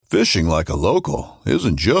Fishing like a local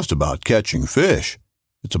isn't just about catching fish.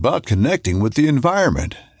 It's about connecting with the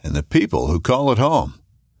environment and the people who call it home.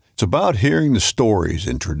 It's about hearing the stories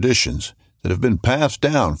and traditions that have been passed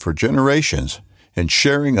down for generations and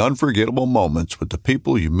sharing unforgettable moments with the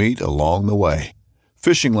people you meet along the way.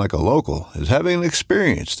 Fishing like a local is having an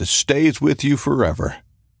experience that stays with you forever.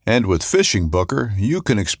 And with Fishing Booker, you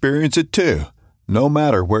can experience it too, no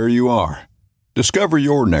matter where you are. Discover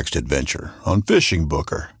your next adventure on Fishing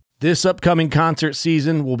Booker. This upcoming concert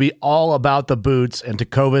season will be all about the boots, and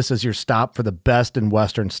Tecovas is your stop for the best in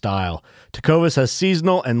Western style. Tecovas has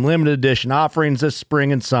seasonal and limited edition offerings this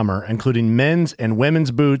spring and summer, including men's and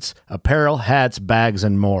women's boots, apparel, hats, bags,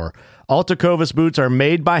 and more. All Tecovas boots are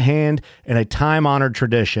made by hand in a time-honored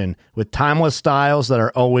tradition with timeless styles that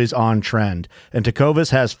are always on trend. And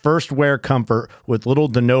Tecovas has first wear comfort with little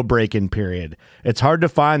to no break-in period. It's hard to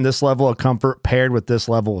find this level of comfort paired with this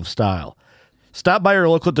level of style. Stop by your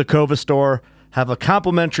local Tecovas store, have a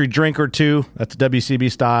complimentary drink or two, that's WCB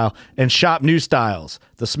style, and shop new styles.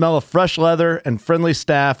 The smell of fresh leather and friendly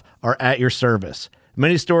staff are at your service.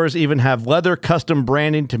 Many stores even have leather custom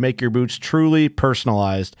branding to make your boots truly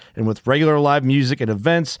personalized. And with regular live music and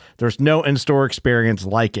events, there's no in-store experience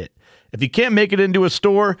like it. If you can't make it into a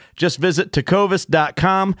store, just visit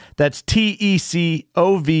tecovas.com. That's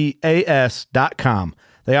TECOVAS.com.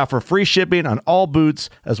 They offer free shipping on all boots,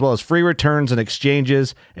 as well as free returns and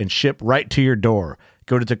exchanges, and ship right to your door.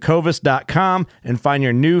 Go to tecovas.com and find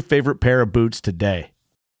your new favorite pair of boots today.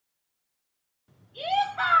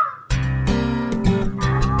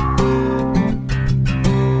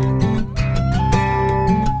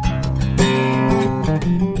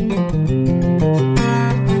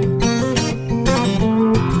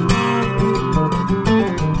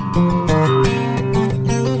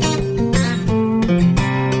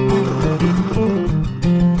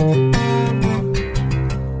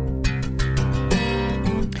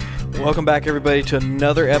 Welcome back, everybody, to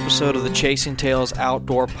another episode of the Chasing Tales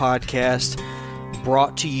Outdoor Podcast,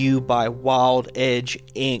 brought to you by Wild Edge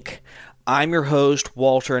Inc. I'm your host,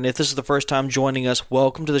 Walter, and if this is the first time joining us,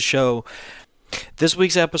 welcome to the show. This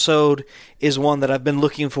week's episode is one that I've been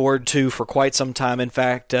looking forward to for quite some time. In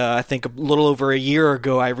fact, I think a little over a year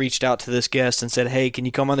ago, I reached out to this guest and said, hey, can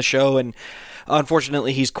you come on the show? And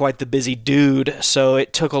unfortunately, he's quite the busy dude, so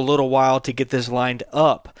it took a little while to get this lined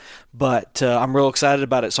up. But I'm real excited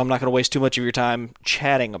about it, so I'm not going to waste too much of your time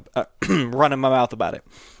chatting, running my mouth about it.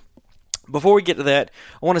 Before we get to that,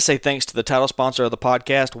 I want to say thanks to the title sponsor of the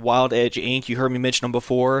podcast, Wild Edge Inc. You heard me mention them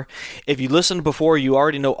before. If you listened before, you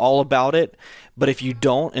already know all about it. But if you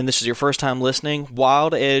don't, and this is your first time listening,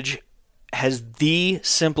 Wild Edge has the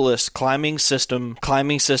simplest climbing system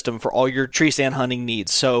for all your tree stand hunting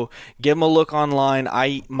needs. So give them a look online.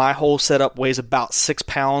 My whole setup weighs about 6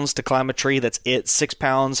 pounds to climb a tree. That's it, 6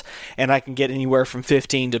 pounds, and I can get anywhere from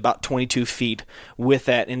 15 to about 22 feet with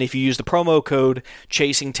that. And if you use the promo code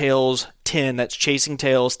ChasingTales10, that's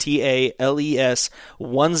ChasingTales, TALES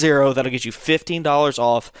 10, that'll get you $15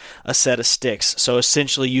 off a set of sticks. So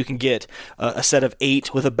essentially you can get a set of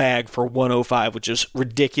 8 with a bag for $105, which is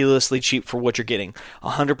ridiculously cheap for what you're getting.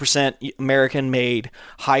 100% American-made,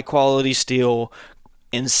 high-quality steel,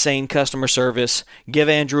 insane customer service. Give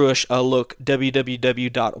Andrew a look,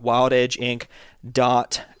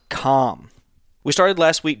 www.wildedgeinc.com. We started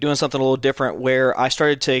last week doing something a little different where I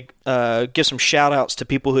started to give some shout-outs to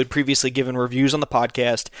people who had previously given reviews on the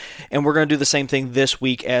podcast, and we're going to do the same thing this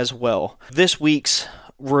week as well. This week's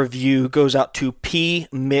review goes out to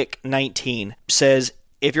PMick19. Says,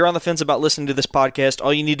 if you're on the fence about listening to this podcast,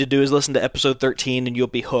 all you need to do is listen to episode 13 and you'll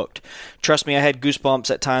be hooked. Trust me, I had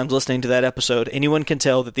goosebumps at times listening to that episode. Anyone can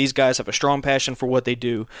tell that these guys have a strong passion for what they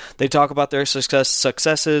do. They talk about their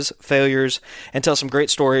successes, failures, and tell some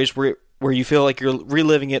great stories where you feel like you're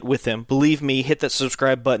reliving it with them. Believe me, hit that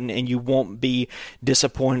subscribe button and you won't be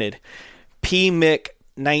disappointed.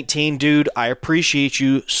 PMick19, dude, I appreciate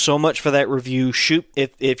you so much for that review. Shoot,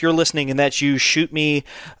 if you're listening and that's you, shoot me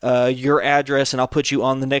your address and I'll put you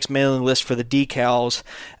on the next mailing list for the decals,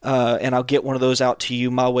 and I'll get one of those out to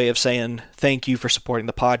you, my way of saying thank you for supporting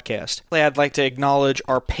the podcast. I'd like to acknowledge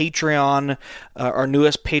our Patreon, our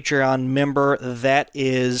newest Patreon member, that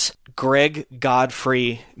is Greg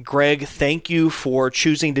Godfrey. Greg, thank you for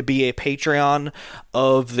choosing to be a Patreon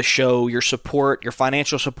of the show. Your support, your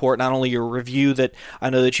financial support, not only your review that I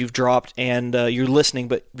know that you've dropped and you're listening,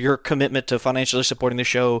 but your commitment to financially supporting the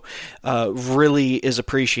show really is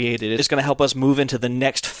appreciated. It's going to help us move into the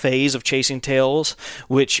next phase of Chasing Tales,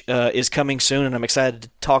 which is coming soon, and I'm excited to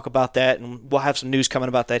talk about that, and we'll have some news coming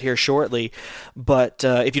about that here shortly. But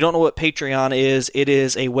if you don't know what Patreon is, it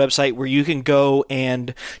is a website where you can go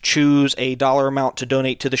and choose a dollar amount to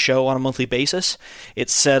donate to the show on a monthly basis.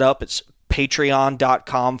 It's set up. It's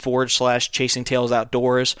patreon.com/Chasing Tales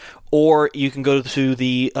Outdoors, or you can go to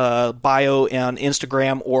the bio on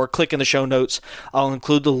Instagram or click in the show notes. I'll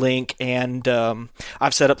include the link, and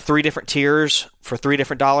I've set up 3 different tiers for 3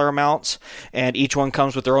 different dollar amounts, and each one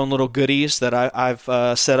comes with their own little goodies that I've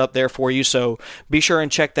set up there for you. So be sure and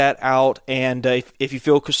check that out, and if you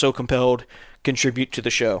feel so compelled, contribute to the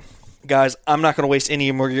show. Guys, I'm not going to waste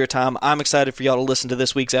any more of your time. I'm excited for y'all to listen to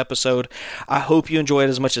this week's episode. I hope you enjoy it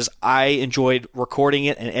as much as I enjoyed recording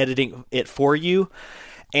it and editing it for you.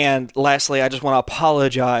 And lastly, I just want to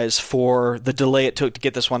apologize for the delay it took to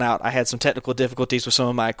get this one out. I had some technical difficulties with some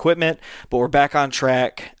of my equipment, but we're back on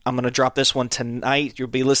track. I'm going to drop this one tonight. You'll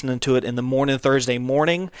be listening to it in the morning, Thursday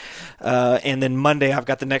morning. And then Monday, I've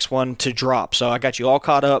got the next one to drop. So I got you all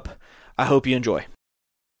caught up. I hope you enjoy.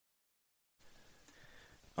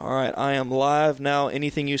 All right, I am live now.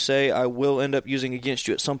 Anything you say, I will end up using against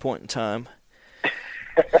you at some point in time.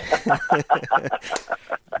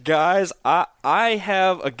 Guys, I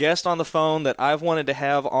have a guest on the phone that I've wanted to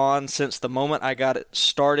have on since the moment I got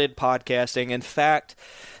started podcasting. In fact,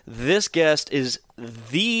 this guest is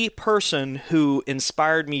the person who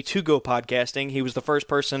inspired me to go podcasting. He was the first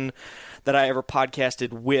person that I ever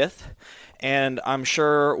podcasted with. And I'm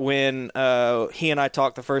sure when he and I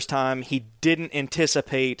talked the first time, he didn't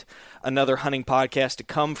anticipate another hunting podcast to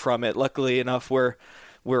come from it. Luckily enough, we're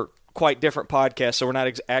quite different podcasts, so we're not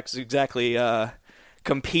exactly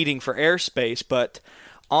competing for airspace. But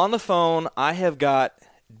on the phone, I have got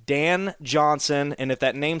Dan Johnson, and if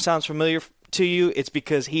that name sounds familiar to you, it's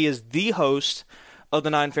because he is the host of the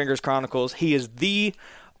Nine Fingers Chronicles. He is the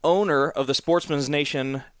owner of the Sportsman's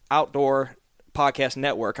Nation Outdoor Podcast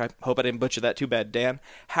Network. I hope I didn't butcher that too bad, Dan.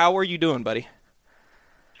 How are you doing, buddy?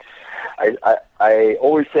 I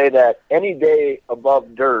always say that any day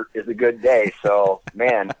above dirt is a good day. So,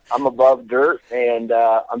 man, I'm above dirt, and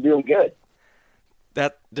I'm doing good.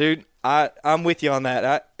 Dude, I'm with you on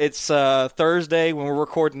that. It's Thursday when we're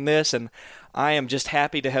recording this, and I am just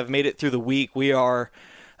happy to have made it through the week. We are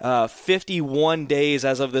 51 days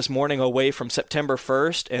as of this morning away from September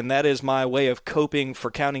 1st, and that is my way of coping for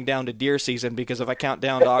counting down to deer season, because if I count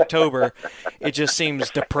down to October, it just seems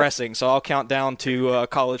depressing. So I'll count down to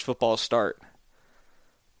college football start.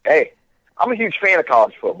 Hey, I'm a huge fan of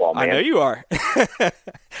college football, man. I know you are.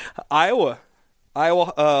 Iowa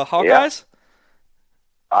Hawkeyes? Yeah.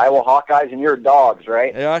 Iowa Hawkeyes, and you're dogs,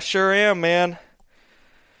 right? Yeah, I sure am, man.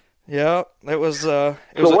 Yeah, it was. So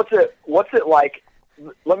what's it like?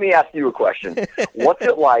 Let me ask you a question. What's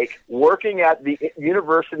it like working at the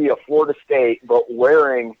University of Florida State but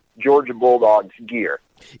wearing Georgia Bulldogs gear?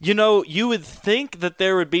 You know, you would think that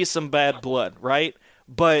there would be some bad blood, right?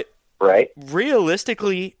 But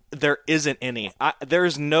realistically, there isn't any.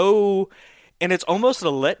 There's no, and it's almost a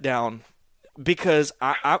letdown, because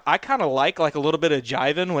I kind of like a little bit of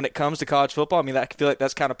jiving when it comes to college football. I mean, I feel like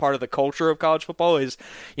that's kind of part of the culture of college football is,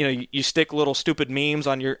 you know, you stick little stupid memes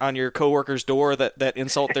on your coworker's door that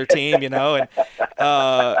insult their team, you know, and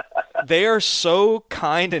they are so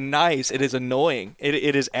kind and nice. It is annoying.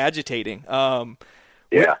 It is agitating.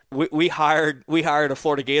 Yeah. We hired a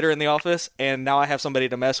Florida Gator in the office, and now I have somebody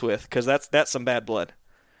to mess with, because that's some bad blood.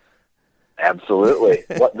 Absolutely.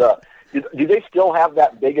 Do they still have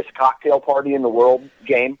that biggest cocktail party in the world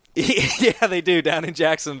game? Yeah, they do, down in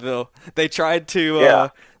Jacksonville. They tried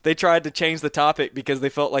to change the topic because they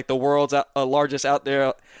felt like the world's largest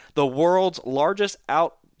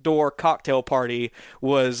outdoor cocktail party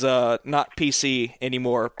was not PC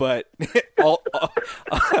anymore. But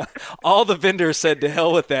all the vendors said to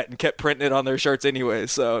hell with that and kept printing it on their shirts anyway,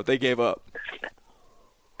 so they gave up.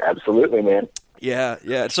 Absolutely, man.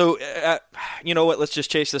 Yeah. So, you know what? Let's just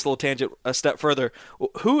chase this little tangent a step further.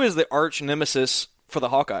 Who is the arch nemesis for the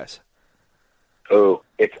Hawkeyes? Oh,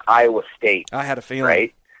 it's Iowa State. I had a feeling.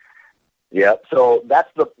 Right? Yeah. So that's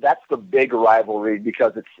the big rivalry,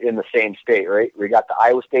 because it's in the same state, right? We got the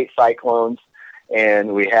Iowa State Cyclones,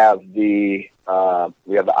 and we have the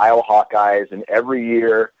Iowa Hawkeyes, and every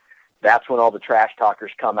year that's when all the trash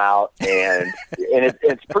talkers come out, and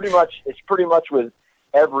it's pretty much with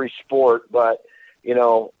every sport, but you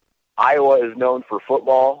know, Iowa is known for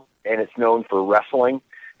football, and it's known for wrestling,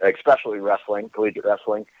 especially wrestling, collegiate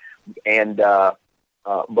wrestling. And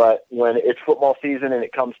But when it's football season and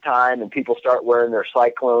it comes time and people start wearing their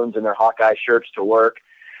Cyclones and their Hawkeye shirts to work,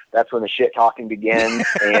 that's when the shit talking begins.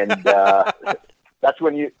 And that's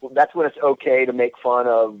when it's okay to make fun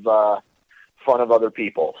of other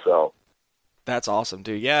people. So that's awesome,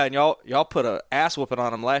 dude. Yeah, and y'all put a ass whooping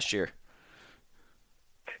on them last year.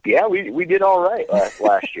 Yeah, we did all right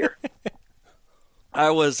last year. I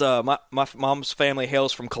was my mom's family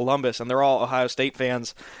hails from Columbus, and they're all Ohio State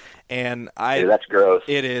fans. And Dude, that's gross.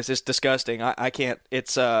 It is. It's disgusting. I can't.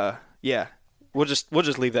 It's yeah. We'll just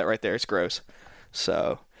leave that right there. It's gross.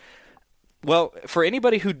 So, well, for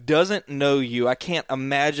anybody who doesn't know you, I can't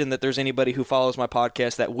imagine that there's anybody who follows my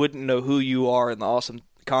podcast that wouldn't know who you are and the awesome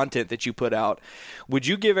content that you put out. Would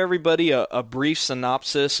you give everybody a brief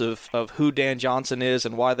synopsis of who Dan Johnson is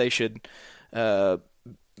and why they should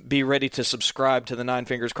be ready to subscribe to the Nine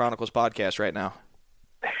Fingers Chronicles podcast right now?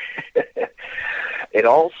 It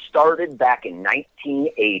all started back in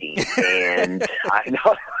 1980, and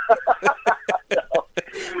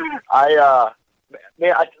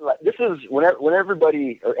this is when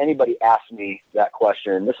everybody or anybody asks me that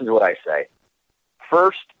question, this is what I say.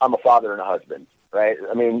 First, I'm a father and a husband, right?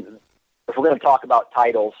 I mean, if we're going to talk about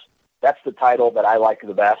titles, that's the title that I like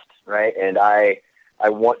the best, right? And I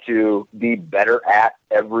want to be better at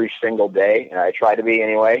every single day, and I try to be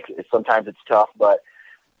anyway. Sometimes it's tough, but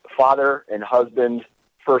father and husband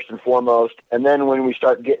first and foremost. And then when we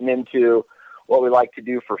start getting into what we like to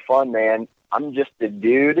do for fun, man, I'm just a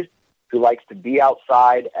dude who likes to be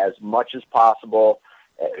outside as much as possible,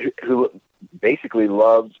 who basically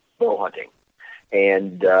loves bow hunting.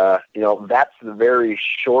 And, that's the very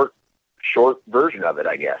short version of it,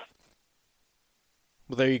 I guess.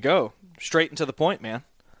 Well, there you go. Straight and to the point, man.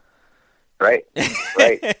 Right.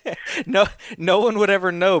 No one would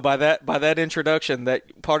ever know by that introduction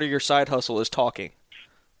that part of your side hustle is talking.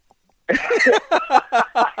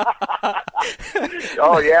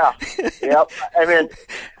 Oh yeah, yep. I mean,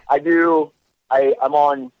 I'm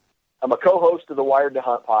a co-host of the Wired to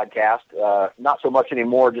Hunt podcast. Not so much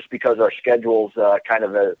anymore, just because our schedules kind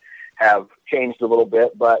of have changed a little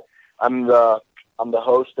bit. But I'm the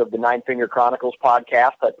host of the Nine Finger Chronicles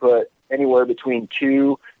podcast. I put anywhere between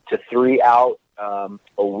 2 to 3 out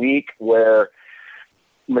a week, where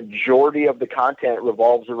majority of the content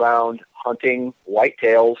revolves around hunting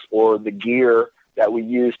whitetails or the gear that we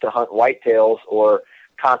use to hunt whitetails, or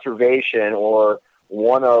conservation, or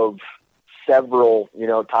one of several,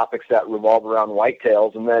 topics that revolve around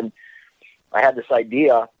whitetails. And then I had this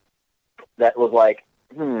idea that was like,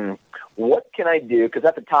 what can I do? Because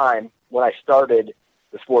at the time when I started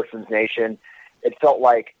the Sportsman's Nation, it felt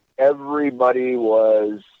like everybody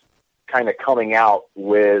was kind of coming out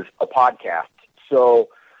with a podcast. So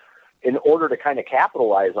in order to kind of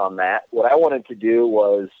capitalize on that, what I wanted to do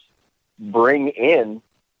was bring in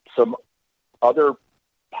some other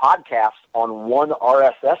podcasts on one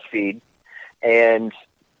RSS feed and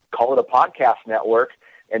call it a podcast network.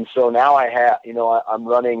 And so now I have, I'm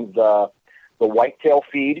running the Whitetail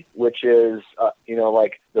feed, which is,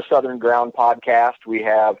 like the Southern Ground podcast. We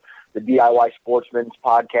have the DIY Sportsman's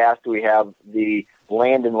podcast. We have the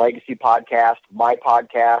Land and Legacy podcast, my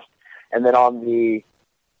podcast. And then on the,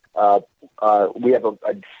 we have a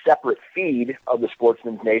separate feed of the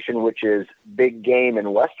Sportsman's Nation, which is big game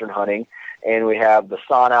and Western hunting. And we have the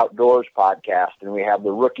Son Outdoors podcast, and we have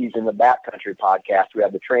the Rookies in the Backcountry podcast. We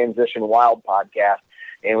have the Transition Wild podcast,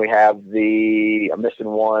 and we have I'm missing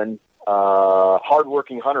one,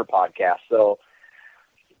 Hardworking Hunter podcast. So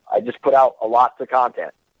I just put out lots of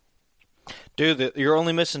content. Dude, you're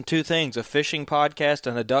only missing 2 things: a fishing podcast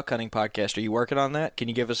and a duck hunting podcast. Are you working on that? Can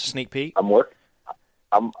you give us a sneak peek? I'm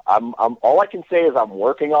all I can say is I'm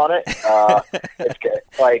working on it.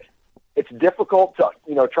 It's difficult to,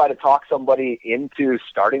 try to talk somebody into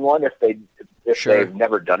starting one if they've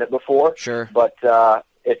never done it before. Sure. But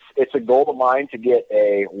it's a goal of mine to get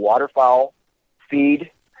a waterfowl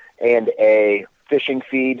feed and a fishing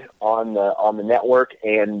feed on the network,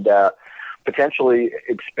 and potentially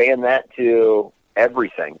expand that to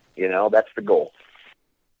everything. That's the goal.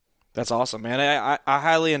 That's awesome, man. I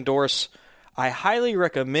highly endorse. I highly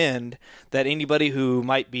recommend that anybody who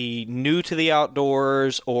might be new to the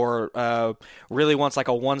outdoors or really wants like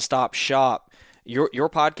a one-stop shop, your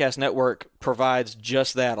podcast network provides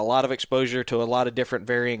just that, a lot of exposure to a lot of different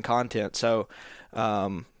varying content. So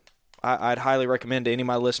I'd highly recommend to any of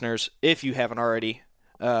my listeners, if you haven't already,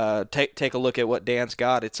 take a look at what Dan's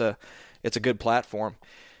got. It's a good platform.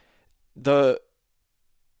 The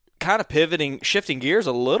kind of shifting gears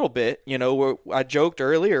a little bit, I joked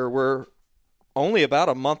earlier, we're only about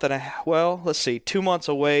a month and 2 months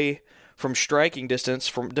away from striking distance.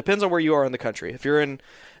 Depends on where you are in the country. If you're in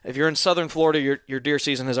southern Florida, your deer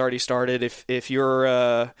season has already started. If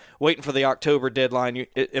you're waiting for the October deadline,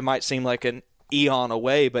 it might seem like an eon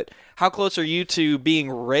away. But how close are you to being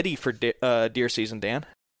ready for deer season, Dan?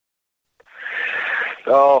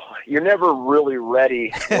 Oh, you're never really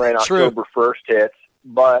ready when October 1st hits,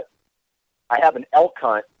 but I have an elk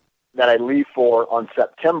hunt that I leave for on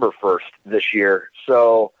September 1st this year.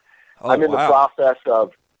 So I'm in the process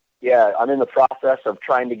of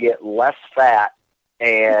trying to get less fat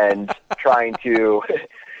and trying to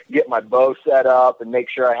get my bow set up and make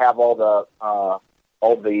sure I have all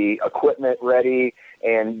the equipment ready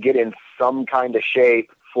and get in some kind of shape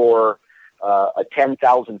for a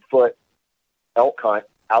 10,000 foot elk hunt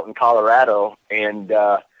out in Colorado. And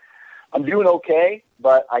I'm doing okay,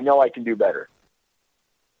 but I know I can do better.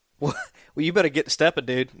 Well, you better get to stepping,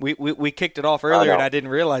 dude. We kicked it off earlier, and I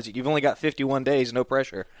didn't realize it. You've only got 51 days, no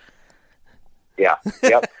pressure. Yeah,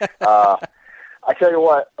 yep. I tell you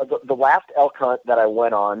what, the last elk hunt that I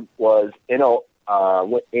went on was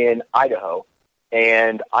in Idaho,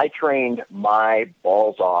 and I trained my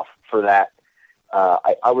balls off for that.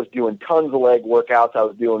 I was doing tons of leg workouts. I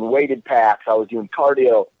was doing weighted packs. I was doing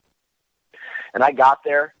cardio. And I got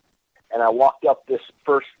there, and I walked up this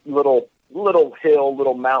first little hill,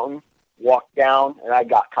 little mountain, walked down, and I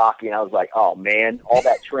got cocky, and I was like, oh, man, all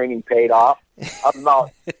that training paid off. I'm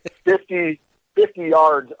about 50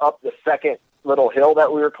 yards up the second little hill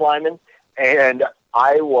that we were climbing, and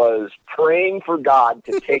I was praying for God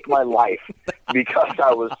to take my life because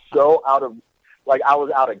I was so out of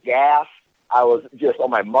gas. I was just, all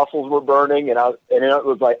my muscles were burning, and it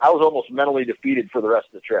was like I was almost mentally defeated for the rest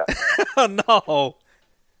of the trip. Oh, no.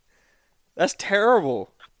 That's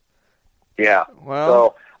terrible. Yeah. Well,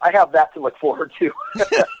 so I have that to look forward to.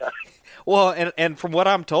 Well, and from what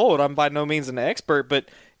I'm told, I'm by no means an expert, but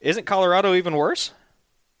isn't Colorado even worse?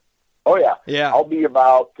 Oh, yeah. Yeah. I'll be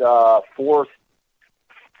about 3,000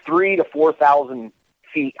 to 4,000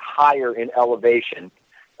 feet higher in elevation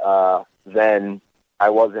than I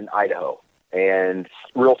was in Idaho, and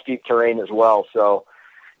real steep terrain as well. So,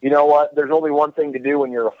 you know what? There's only one thing to do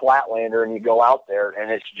when you're a flatlander and you go out there, and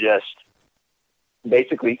it's just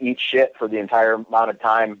basically eat shit for the entire amount of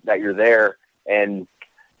time that you're there. And,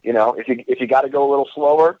 you know, if you got to go a little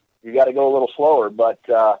slower, you got to go a little slower. But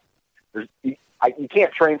you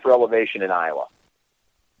can't train for elevation in Iowa.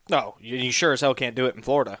 No, you sure as hell can't do it in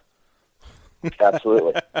Florida.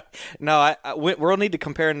 Absolutely. No, we'll need to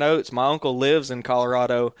compare notes. My uncle lives in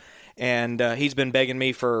Colorado, and he's been begging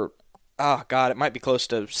me for, it might be close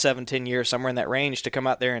to 7-10 years, somewhere in that range, to come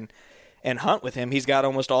out there and hunt with him. He's got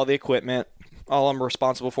almost all the equipment. All I'm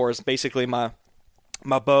responsible for is basically my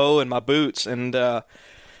bow and my boots, and I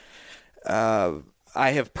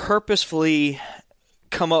have purposefully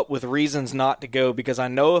come up with reasons not to go because I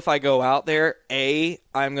know if I go out there,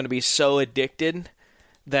 I'm going to be so addicted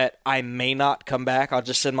that I may not come back. I'll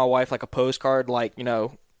just send my wife like a postcard, like, you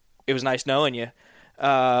know, it was nice knowing you.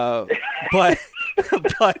 But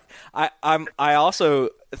I also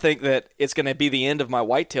think that it's going to be the end of my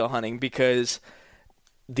whitetail hunting because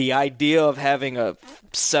the idea of having a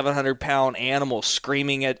 700-pound animal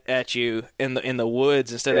screaming at you in the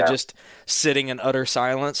woods instead of just sitting in utter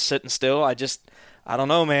silence, sitting still, I don't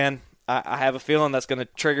know, man. I have a feeling that's going to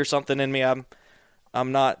trigger something in me. I'm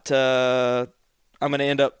going to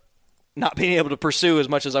end up not being able to pursue as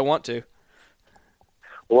much as I want to.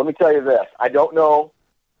 Well, let me tell you this. I don't know,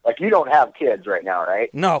 like, you don't have kids right now,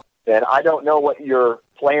 right? No. And I don't know what your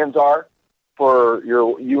plans are for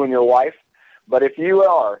you and your wife, but if you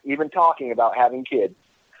are even talking about having kids,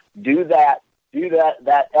 do that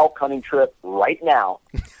elk hunting trip right now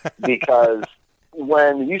because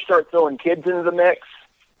when you start throwing kids into the mix,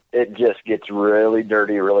 it just gets really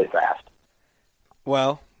dirty really fast.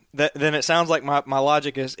 Well, then it sounds like my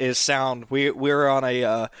logic is sound. We're on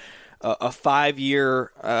a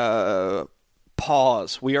 5-year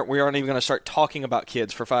pause. We aren't even going to start talking about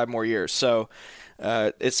kids for 5 more years. So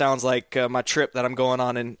it sounds like my trip that I'm going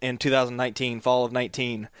on in 2019, fall of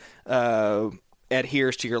 19,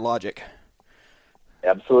 adheres to your logic.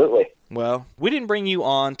 Absolutely. Well, we didn't bring you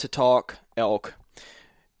on to talk elk.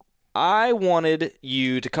 I wanted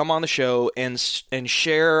you to come on the show and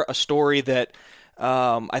share a story that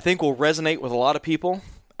I think will resonate with a lot of people.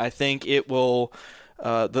 I think it will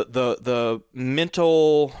the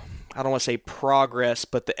mental, I don't want to say progress,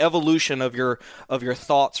 but the evolution of your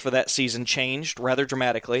thoughts for that season changed rather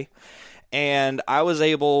dramatically. And I was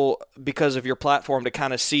able, because of your platform, to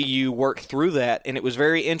kind of see you work through that, and it was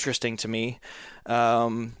very interesting to me.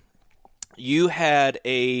 You had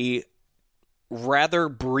a rather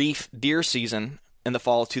brief deer season in the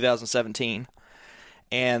fall of 2017.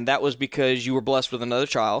 And that was because you were blessed with another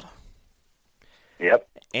child. Yep.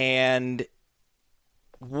 And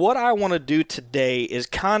what I want to do today is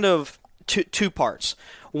kind of two parts.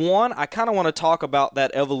 One, I kind of want to talk about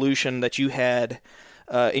that evolution that you had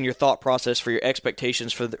in your thought process for your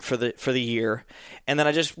expectations for the year, and then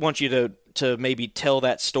I just want you to maybe tell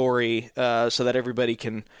that story so that everybody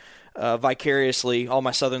can vicariously, all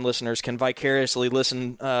my Southern listeners can vicariously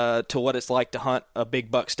listen to what it's like to hunt a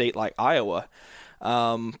big buck state like Iowa.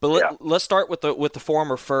 Let's start with the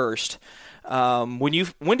former first.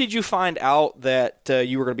 When did you find out that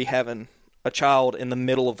you were going to be having a child in the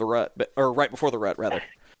middle of the rut, or right before the rut, rather?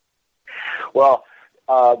 Well,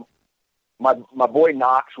 my boy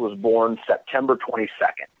Knox was born September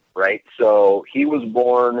 22nd, right? So he was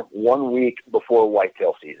born 1 week before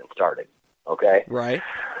whitetail season started. Okay. Right.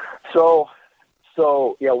 So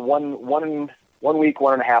yeah, one week,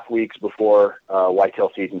 1.5 weeks before whitetail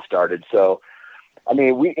season started. So, I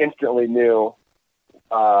mean, we instantly knew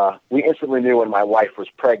when my wife was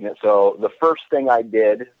pregnant. So the first thing I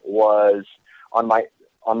did was on my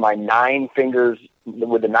 9 fingers,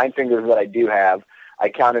 with the 9 fingers that I do have, I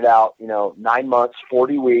counted out, 9 months,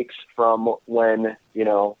 40 weeks from when,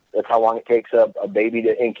 that's how long it takes a baby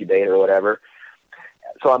to incubate or whatever.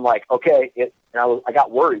 So I'm like, okay, I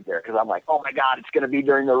got worried there because I'm like, oh my God, it's going to be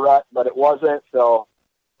during the rut, but it wasn't. So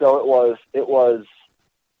it was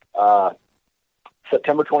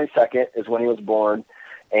September 22nd is when he was born.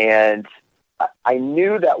 And I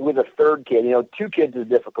knew that with a third kid, 2 kids is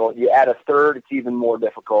difficult. You add a third, it's even more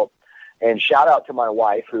difficult. And shout out to my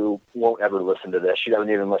wife, who won't ever listen to this. She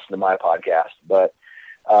doesn't even listen to my podcast. But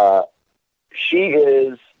she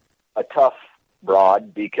is a tough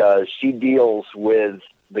broad because she deals with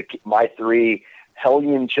my 3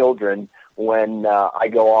 hellion children when I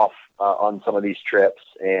go off on some of these trips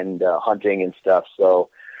and hunting and stuff. So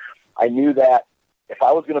I knew that if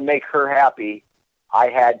I was going to make her happy, I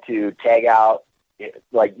had to tag out,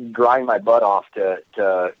 like grind my butt off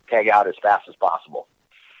to tag out as fast as possible.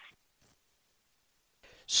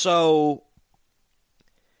 So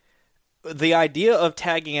the idea of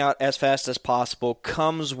tagging out as fast as possible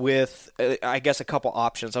comes with, I guess, a couple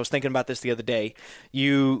options. I was thinking about this the other day.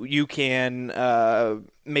 You can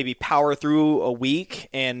maybe power through a week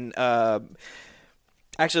and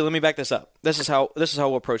actually, let me back this up. This is how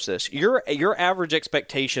we'll approach this. Your average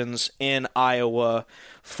expectations in Iowa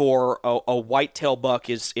for a whitetail buck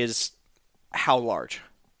is how large?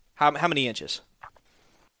 How many inches?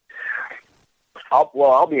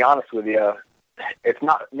 I'll be honest with you. It's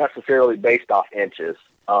not necessarily based off inches.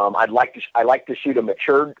 I like to shoot a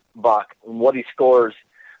matured buck, and what he scores.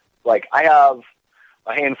 Like, I have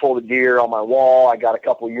a handful of deer on my wall. I got a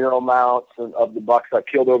couple Euro mounts of the bucks I've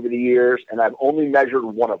killed over the years, and I've only measured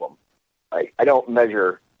one of them. I don't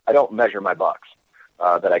measure my bucks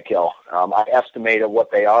that I kill. I estimate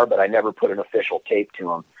what they are, but I never put an official tape to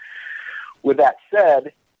them. With that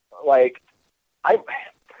said, like,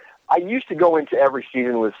 I used to go into every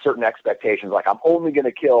season with certain expectations, like I'm only going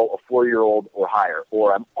to kill a 4-year-old or higher,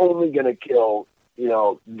 or I'm only going to kill,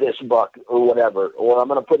 this buck or whatever, or I'm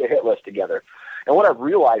going to put a hit list together. And what I've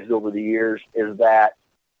realized over the years is that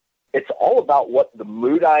it's all about what the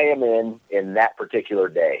mood I am in that particular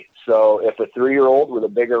day. So if a 3-year-old with a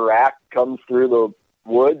bigger rack comes through the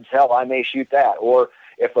woods, hell, I may shoot that. Or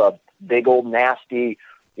if a big old nasty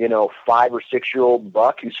 5 or 6-year-old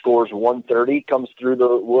buck who scores 130 comes through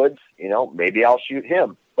the woods, maybe I'll shoot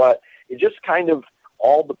him. But it just kind of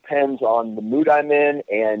all depends on the mood I'm in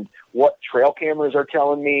and what trail cameras are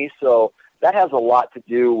telling me. So that has a lot to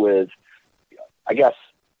do with, I guess,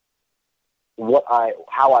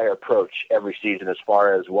 how I approach every season as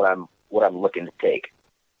far as what I'm looking to take.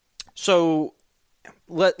 So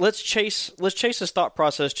let's chase this thought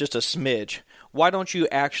process just a smidge. Why don't you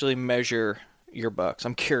actually measure your bucks?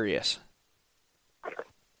 I'm curious.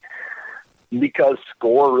 Because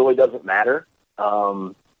score really doesn't matter.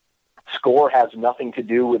 Score has nothing to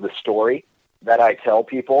do with the story that I tell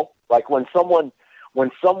people. Like when someone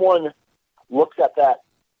looks at that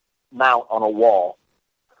mount on a wall,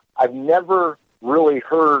 I've never really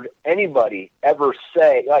heard anybody ever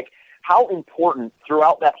say, like, how important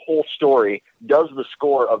throughout that whole story does the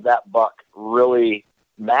score of that buck really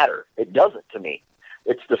matter? It doesn't to me.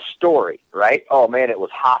 It's the story, right? Oh, man, it was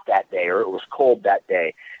hot that day, or it was cold that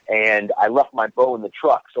day, and I left my bow in the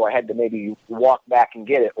truck, so I had to maybe walk back and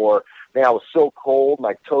get it. Or, man, I was so cold,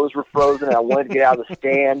 my toes were frozen, and I wanted to get out of the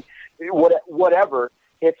stand. Whatever.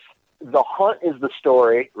 It's the hunt is the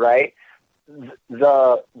story, right?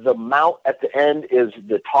 The mount at the end is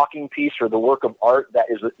the talking piece or the work of art that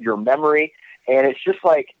is your memory. And it's just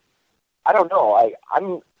like, I don't know.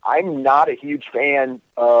 I'm not a huge fan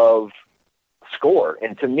of score.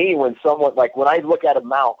 And to me, when I look at a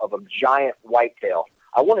mount of a giant whitetail,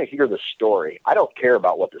 I want to hear the story. I don't care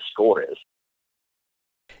about what the score is.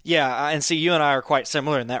 Yeah, and see, you and I are quite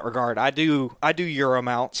similar in that regard. I do Euro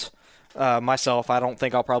mounts myself. I don't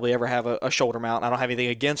think I'll probably ever have a shoulder mount. I don't have anything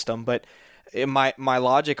against them, but my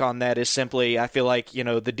logic on that is simply, I feel like,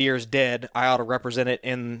 the deer's dead. I ought to represent it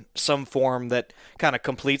in some form that kind of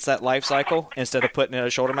completes that life cycle instead of putting it in a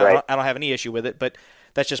shoulder mount. Right. I don't have any issue with it, but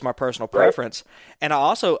that's just my personal preference. Right.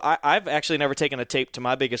 And I've actually never taken a tape to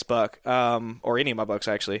my biggest buck, or any of my bucks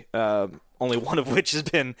actually, only one of which has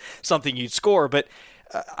been something you'd score. But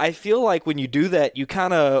I feel like when you do that, you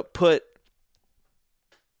kind of put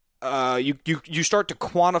you start to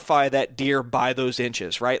quantify that deer by those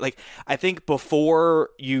inches, right? Like, I think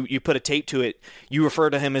before you put a tape to it, you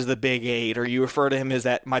refer to him as the big 8, or you refer to him as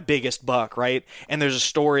my biggest buck, right? And there's a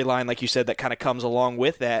storyline, like you said, that kind of comes along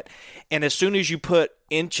with that. And as soon as you put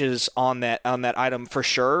inches on that item, for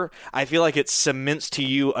sure, I feel like it cements to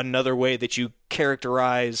you another way that you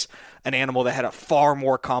characterize an animal that had a far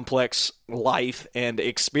more complex life and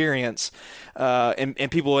experience, and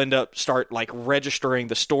people start like registering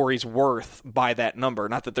the story's worth by that number.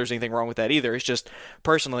 Not that there's anything wrong with that either. It's just,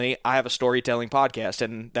 personally, I have a storytelling podcast,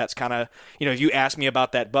 and that's kind of, if you ask me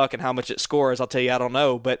about that buck and how much it scores, I'll tell you I don't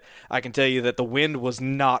know, but I can tell you that the wind was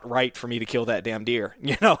not right for me to kill that damn deer.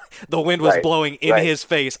 The wind was blowing in his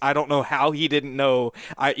face. I don't know how he didn't know.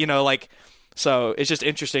 So it's just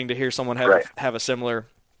interesting to hear someone have a similar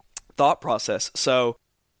thought process. So,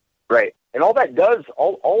 right. And all that does,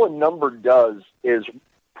 all a number does is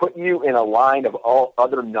put you in a line of all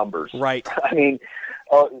other numbers. Right. I mean,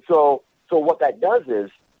 so what that does is,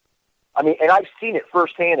 and I've seen it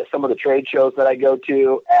firsthand at some of the trade shows that I go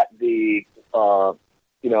to at the, some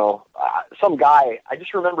guy, I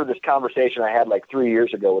just remember this conversation I had like 3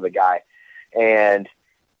 years ago with a guy, and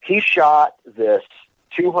he shot this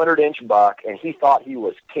 200-inch buck, and he thought he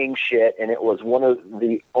was king shit, and it was one of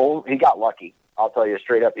the only, he got lucky. I'll tell you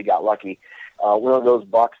straight up, he got lucky. One of those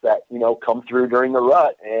bucks that, come through during the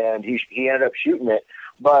rut, and he ended up shooting it.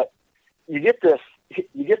 But you get this,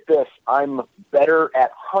 I'm better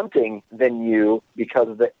at hunting than you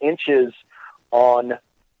because the inches on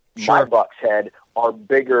my buck's head are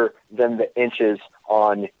bigger than the inches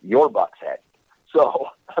on your buck's head. So,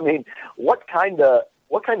 what kind of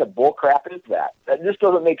bull crap is that? That just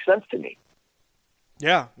doesn't make sense to me.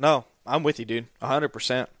 Yeah, no, I'm with you, dude.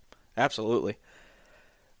 100%. Absolutely.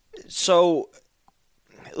 So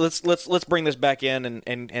let's bring this back in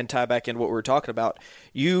and tie back in what we were talking about.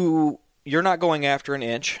 You're not going after an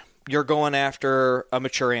inch. You're going after a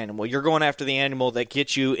mature animal. You're going after the animal that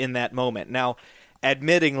gets you in that moment. Now,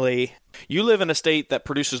 admittingly, you live in a state that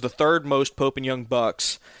produces the third most Pope and Young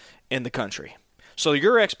bucks in the country. So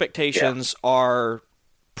your expectations are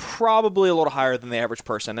probably a little higher than the average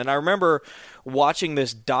person. And I remember watching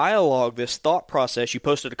this dialogue, this thought process. You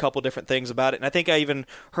posted a couple different things about it, and I think I even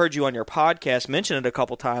heard you on your podcast mention it a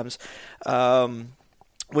couple times.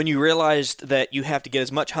 When you realized that you have to get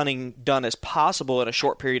as much hunting done as possible in a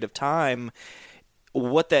short period of time,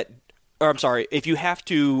 if you have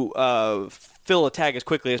to fill a tag as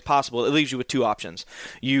quickly as possible, it leaves you with two options.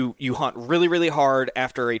 You hunt really, really hard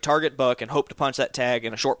after a target buck and hope to punch that tag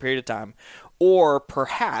in a short period of time, or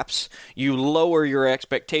perhaps you lower your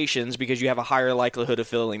expectations because you have a higher likelihood of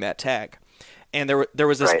filling that tag. And there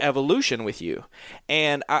was this evolution with you.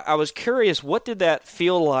 And I was curious, what did that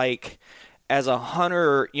feel like as a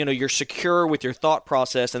hunter? You're secure with your thought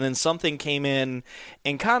process, and then something came in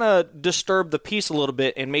and kind of disturbed the peace a little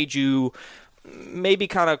bit and made you maybe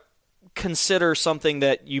kind of consider something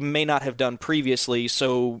that you may not have done previously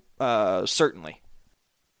so certainly.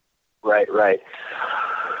 Right.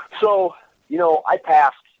 So, I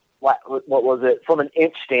passed, what was it, from an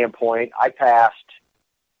inch standpoint, I passed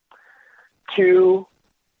 2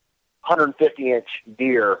 150-inch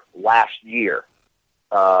deer last year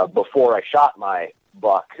before I shot my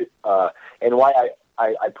buck. And why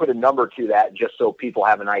I put a number to that, just so people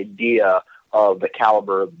have an idea of the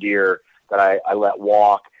caliber of deer that I let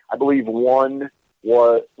walk. I believe one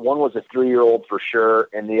was a 3-year-old for sure,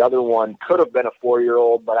 and the other one could have been a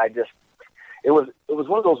 4-year-old, but it was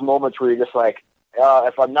one of those moments where you're just like,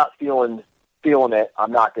 if I'm not feeling it,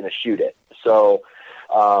 I'm not going to shoot it. So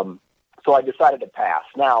I decided to pass.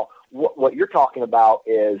 Now, what you're talking about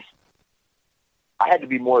is I had to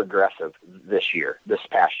be more aggressive this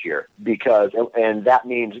past year, because, and that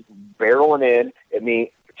means barreling in. It means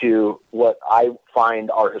to what I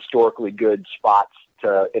find are historically good spots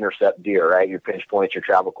to intercept deer, right? Your pinch points, your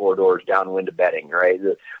travel corridors, downwind of bedding, right?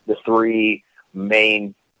 The three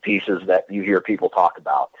main pieces that you hear people talk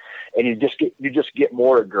about. And you just get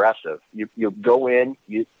more aggressive. You go in,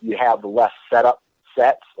 you have the less setup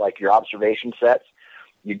sets, like your observation sets.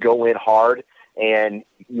 You go in hard, and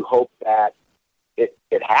you hope that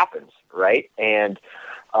it happens, right? And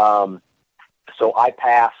so I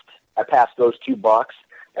passed those 2 bucks,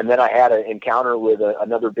 and then I had an encounter with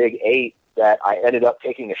another big 8 that I ended up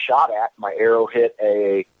taking a shot at. My arrow hit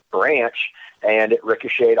a branch, and it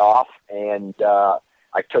ricocheted off, and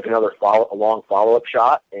I took a long follow-up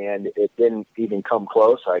shot, and it didn't even come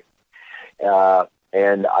close.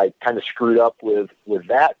 And I kind of screwed up with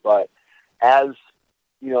that. But as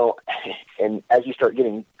you know, and as you start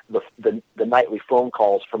getting the nightly phone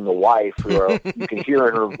calls from the wife, who you can hear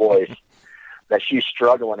in her voice that she's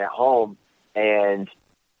struggling at home, and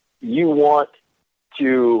you want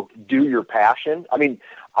to do your passion. I mean,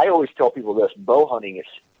 I always tell people this: bow hunting is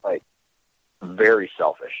like very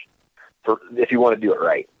selfish. If you want to do it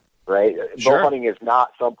right. Sure. Bow hunting is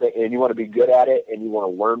not something, and you want to be good at it, and you want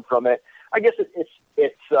to learn from it. I guess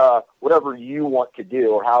it's whatever you want to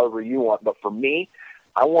do or however you want. But for me,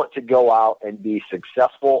 I want to go out and be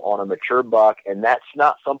successful on a mature buck, and that's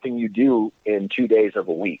not something you do in 2 days of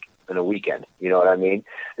a week, in a weekend. You know what I mean?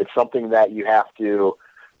 It's something that you have to,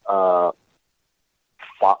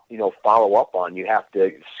 follow up on. You have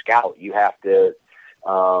to scout. You have to,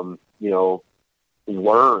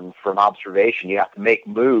 learn from observation. You have to make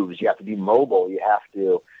moves. You have to be mobile. You have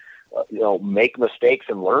to, make mistakes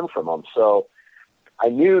and learn from them. So I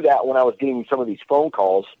knew that when I was getting some of these phone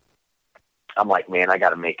calls, I'm like, man, I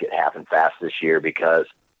got to make it happen fast this year, because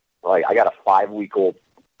like I got a 5-week-old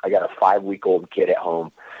kid at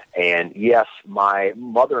home. And yes, my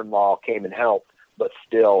mother-in-law came and helped, but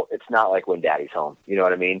still it's not like when daddy's home. You know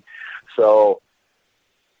what I mean? So,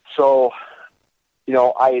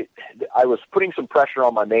 I was putting some pressure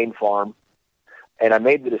on my main farm, and I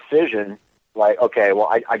made the decision, like, okay, well,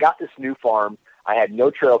 I got this new farm. I had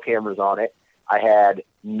no trail cameras on it. I had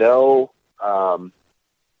no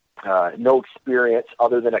experience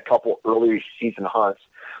other than a couple early season hunts.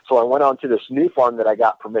 So I went on to this new farm that I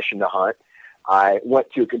got permission to hunt. I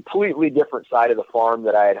went to a completely different side of the farm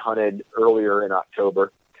that I had hunted earlier in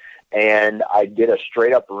October, and I did a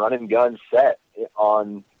straight up run and gun set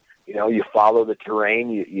on, you follow the terrain,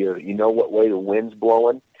 you know what way the wind's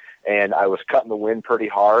blowing. And I was cutting the wind pretty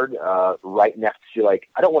hard, right next to, like,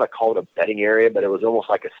 I don't want to call it a bedding area, but it was almost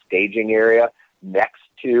like a staging area next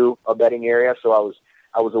to a bedding area. So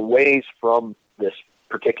I was a ways from this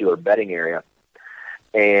particular bedding area,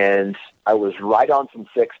 and I was right on some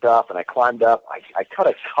thick stuff, and I climbed up. I cut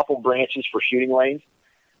a couple branches for shooting lanes,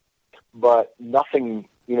 but nothing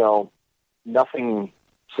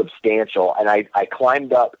substantial. And I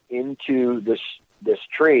climbed up into this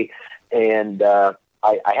tree, and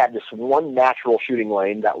I had this one natural shooting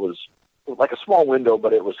lane that was like a small window,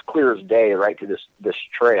 but it was clear as day right to this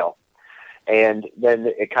trail. And then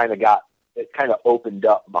it kind of opened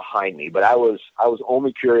up behind me. But I was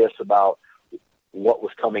only curious about what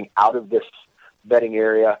was coming out of this bedding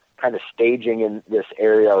area, kind of staging in this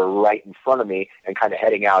area right in front of me, and kind of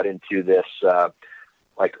heading out into this,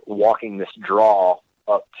 like walking this draw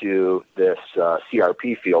up to this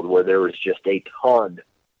CRP field where there was just a ton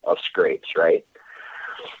of scrapes, right?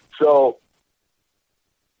 So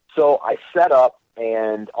I set up,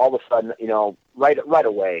 and all of a sudden, right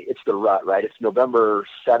away, it's the rut, right? It's November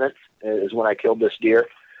 7th is when I killed this deer,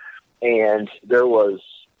 and there was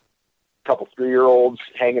a couple 3-year-olds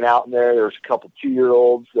hanging out in there. There was a couple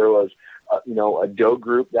 2-year-olds. There was, a doe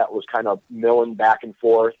group that was kind of milling back and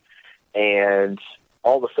forth, and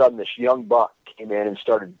all of a sudden, this young buck came in and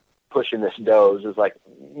started pushing this doe. It was like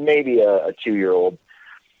maybe a 2-year-old,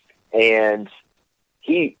 and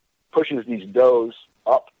he pushes these does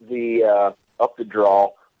up the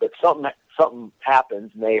draw, but something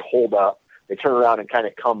happens, and they hold up. They turn around and kind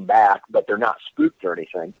of come back, but they're not spooked or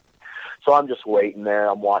anything. So I'm just waiting there.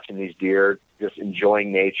 I'm watching these deer, just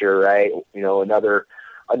enjoying nature, right?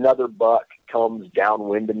 Another buck comes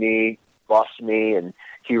downwind to me, busts me, and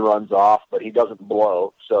he runs off, but he doesn't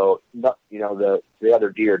blow. So, the other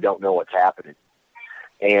deer don't know what's happening.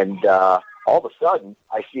 And all of a sudden,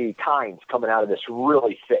 I see tines coming out of this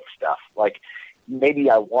really thick stuff. Like maybe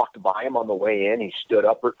I walked by him on the way in. He stood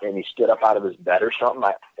up out of his bed or something.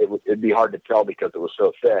 It'd be hard to tell because it was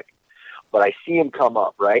so thick. But I see him come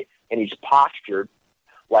up, right? And he's postured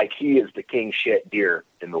like he is the king shit deer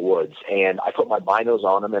in the woods. And I put my binos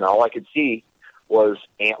on him, and all I could see was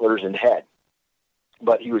antlers and head.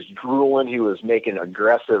 But he was drooling. He was making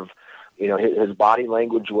aggressive, his body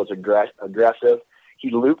language was aggressive. He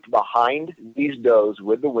looped behind these does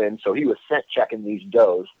with the wind, so he was scent checking these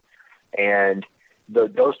does. And the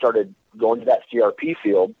doe started going to that CRP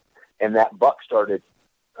field, and that buck started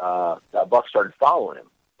following him.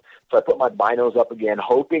 So I put my binos up again,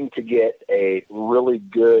 hoping to get a really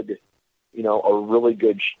good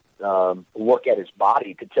look at his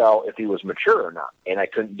body to tell if he was mature or not. And I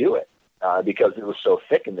couldn't do it because it was so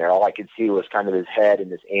thick in there. All I could see was kind of his head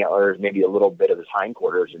and his antlers, maybe a little bit of his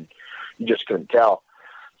hindquarters, and you just couldn't tell.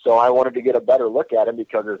 So I wanted to get a better look at him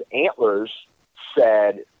because his antlers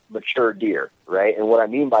said mature deer, right? And what I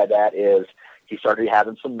mean by that is he started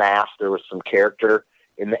having some mass. There was some character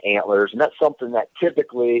in the antlers, and that's something that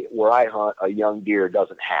typically where I hunt a young deer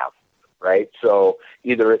doesn't have, right? So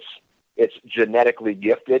either it's genetically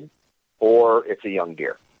gifted or it's a young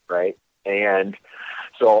deer, right? And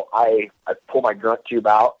so I pull my grunt tube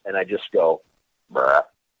out and I just go, bruh.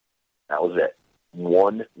 That was it.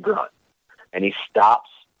 One grunt. And he stops.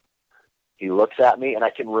 He looks at me, and I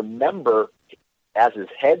can remember as his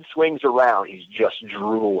head swings around, he's just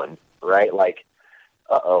drooling, right? Like,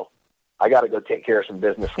 uh-oh, I got to go take care of some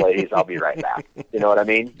business, ladies. I'll be right back. You know what I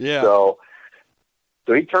mean? Yeah. So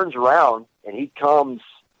he turns around, and he comes,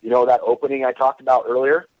 that opening I talked about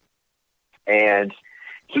earlier, and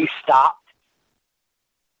he stopped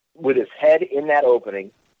with his head in that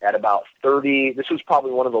opening at about 30. This was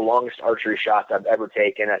probably one of the longest archery shots I've ever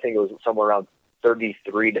taken. I think it was somewhere around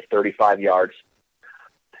 33 to 35 yards.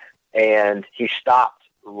 And he stopped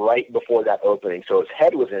right before that opening. So his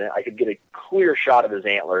head was in it. I could get a clear shot of his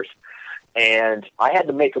antlers. And I had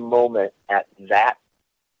to make a moment at that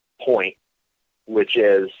point, which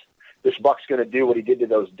is this buck's going to do what he did to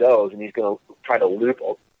those does, and he's going to try to loop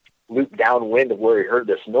downwind of where he heard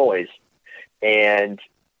this noise. And,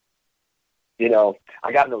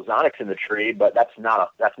 I got an ozonics in the tree, but that's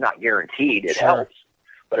not guaranteed. It helps,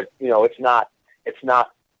 but it's not,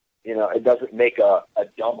 it doesn't make a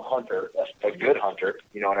dumb hunter a good hunter.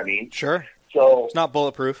 You know what I mean? Sure. So it's not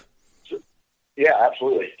bulletproof. Yeah,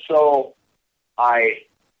 absolutely. So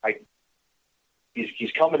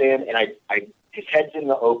he's coming in, and his head's in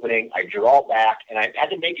the opening. I draw back, and I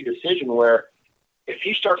had to make a decision where if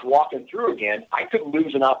he starts walking through again, I could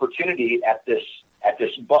lose an opportunity at this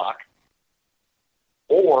buck,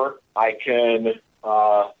 or I can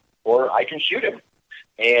shoot him.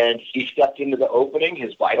 And he stepped into the opening.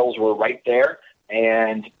 His vitals were right there,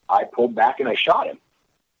 and I pulled back and I shot him.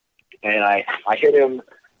 And I hit him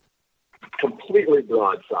completely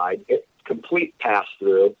broadside, complete pass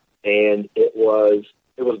through, and it was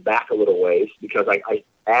back a little ways because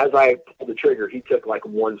as I pulled the trigger, he took like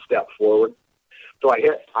one step forward. So I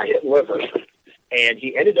hit liver, and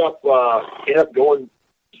he ended up going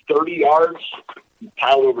 30 yards,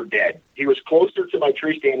 piled over dead. He was closer to my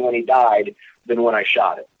tree stand when he died than when I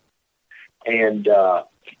shot him. And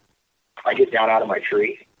I get down out of my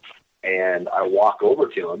tree, and I walk over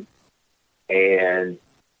to him, and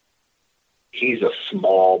he's a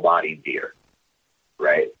small-bodied deer,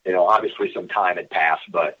 right? Obviously some time had passed,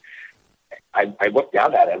 but I look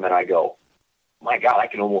down at him, and I go, my God, I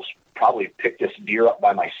can almost probably pick this deer up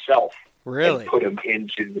by myself. Really? And put him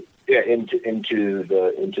into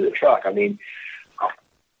the truck. I mean,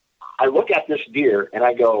 I look at this deer and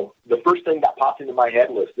I go, the first thing that popped into my head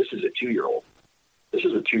was, this is a 2-year-old. This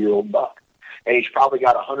is a 2-year-old buck. And he's probably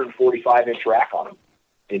got a 145-inch rack on him,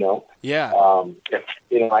 Yeah. I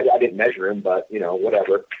didn't measure him, but,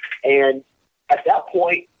 whatever. And at that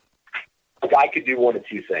point, a guy could do one of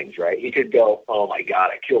two things, right? He could go, oh, my God,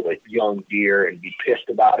 I killed a young deer, and be pissed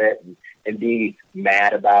about it and be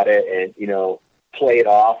mad about it and, play it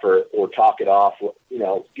off or talk it off,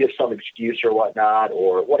 give some excuse or whatnot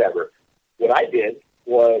or whatever. What I did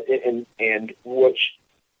was, and which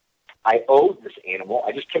I owed this animal,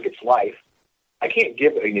 I just took its life. I can't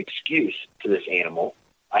give an excuse to this animal.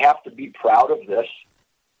 I have to be proud of this.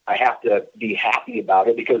 I have to be happy about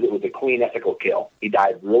it because it was a clean, ethical kill. He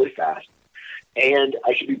died really fast. And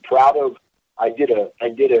I should be proud of, I did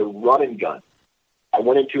a run and gun. I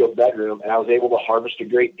went into a bedroom and I was able to harvest a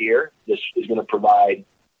great deer. This is going to provide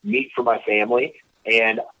meat for my family.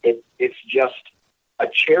 And it's just a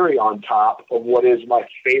cherry on top of what is my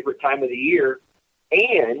favorite time of the year.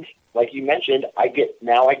 And like you mentioned, I get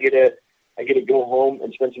to go home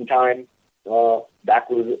and spend some time back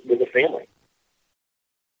with the family.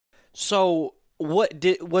 So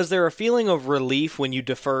was there a feeling of relief when you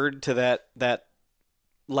deferred to that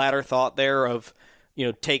latter thought there of,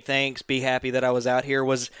 take thanks, be happy that I was out here?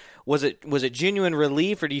 Was it genuine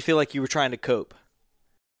relief, or do you feel like you were trying to cope?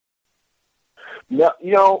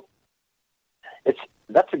 No,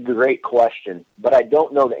 that's a great question, but I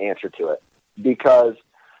don't know the answer to it because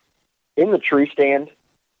in the tree stand,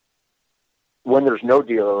 when there's no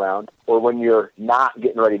deer around, or when you're not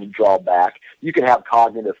getting ready to draw back, you can have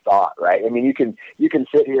cognitive thought, right? I mean, you can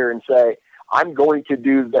sit here and say, I'm going to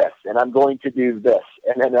do this, and I'm going to do this,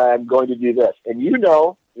 and then I'm going to do this. And you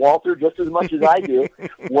know, Walter, just as much as I do,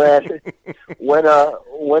 when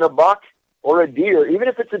a buck or a deer, even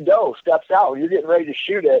if it's a doe, steps out, and you're getting ready to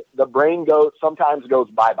shoot it, the brain sometimes goes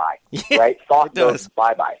bye-bye, right? Thought goes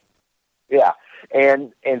bye-bye. Yeah.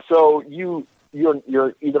 And so you're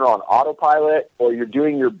either on autopilot, or you're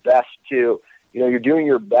doing your best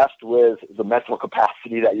with the mental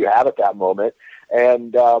capacity that you have at that moment.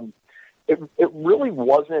 And it really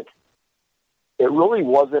wasn't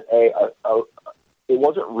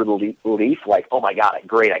relief like, oh my God,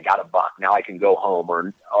 great, I got a buck, now I can go home,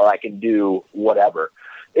 or I can do whatever.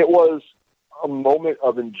 It was a moment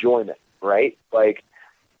of enjoyment, right? Like,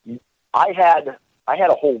 I had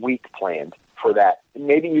a whole week planned for that,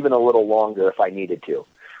 maybe even a little longer if I needed to,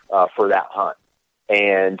 for that hunt.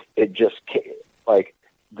 And it just, like,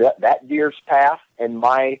 that deer's path and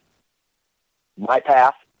my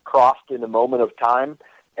path crossed in a moment of time,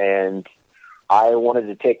 and I wanted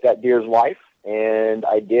to take that deer's life, and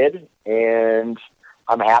I did, and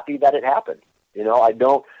I'm happy that it happened. You know, I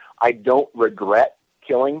don't regret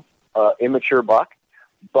killing an immature buck,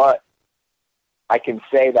 but I can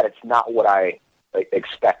say that it's not what I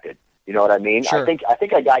expected. You know what I mean? Sure. I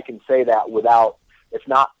think a guy can say that without, it's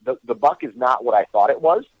not, the buck is not what I thought it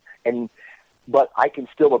was, but I can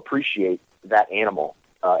still appreciate that animal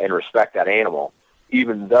and respect that animal,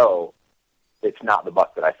 even though it's not the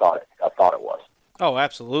buck that I thought it was. Oh,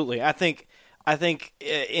 absolutely. I think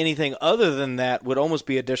anything other than that would almost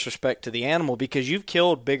be a disrespect to the animal, because you've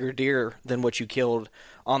killed bigger deer than what you killed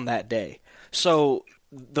on that day. So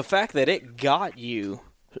the fact that it got you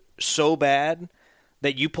so bad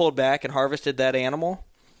that you pulled back and harvested that animal,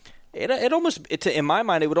 it almost, in my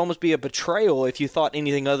mind, it would almost be a betrayal if you thought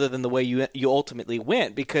anything other than the way you ultimately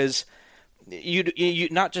went, because you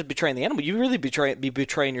not just betraying the animal, you really be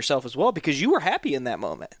betraying yourself as well, because you were happy in that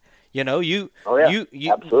moment. You know, you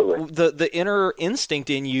absolutely. The inner instinct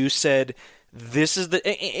in you said, this is the,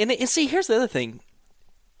 and see, here's the other thing.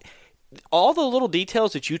 All the little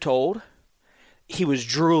details that you told, he was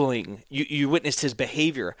drooling. You witnessed his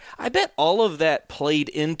behavior. I bet all of that played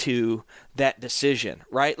into that decision,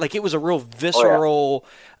 right? Like, it was a real visceral,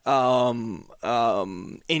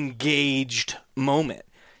 engaged moment,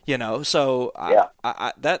 you know? So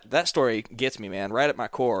I that story gets me, man, right at my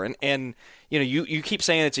core. And you know, you keep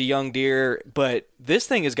saying it's a young deer, but this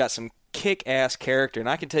thing has got some kick-ass character. And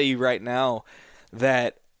I can tell you right now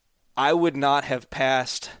that I would not have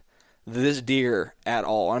passed this deer at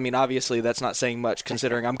all. I mean, obviously that's not saying much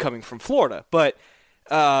considering I'm coming from Florida, but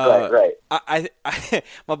right. I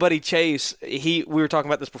my buddy Chase, we were talking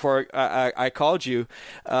about this before I called you.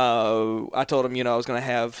 I told him, you know, I was going to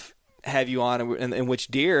have you on and which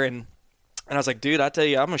deer, and I was like, dude, I tell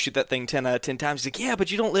you, I'm going to shoot that thing 10 out of 10 times. He's like, yeah,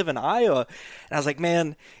 but you don't live in Iowa. And I was like,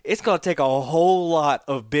 man, it's going to take a whole lot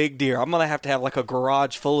of big deer. I'm going to have like a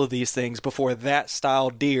garage full of these things before that style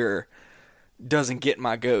deer doesn't get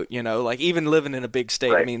my goat, you know, like even living in a big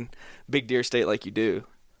state, right. I mean, big deer state like you do.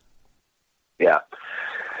 Yeah.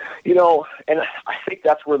 You know, and I think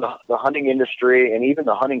that's where the hunting industry and even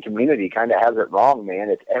the hunting community kind of has it wrong, man.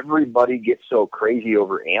 It's everybody gets so crazy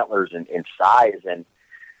over antlers and size. And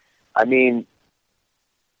I mean,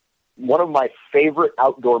 one of my favorite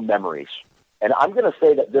outdoor memories, and I'm going to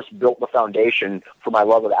say that this built the foundation for my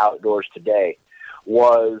love of the outdoors today,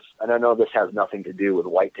 was, and I know this has nothing to do with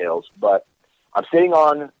whitetails, but I'm sitting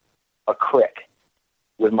on a creek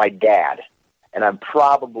with my dad, and I'm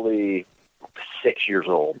probably 6 years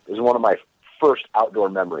old. This is one of my first outdoor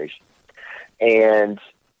memories. And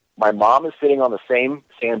my mom is sitting on the same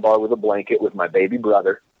sandbar with a blanket with my baby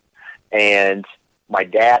brother. And my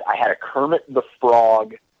dad, I had a Kermit the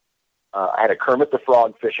Frog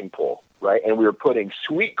fishing pole, right? And we were putting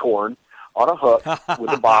sweet corn on a hook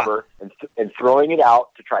with a bobber and throwing it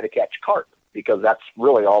out to try to catch carp, because that's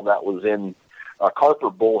really all that was in carp or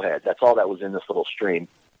bullhead. That's all that was in this little stream.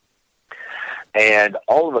 And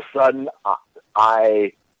all of a sudden,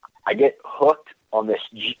 I get hooked on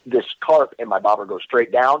this carp, and my bobber goes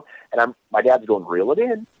straight down, and my dad's going, reel it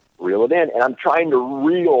in, and I'm trying to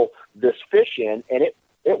reel this fish in, and it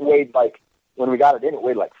weighed like, when we got it in, it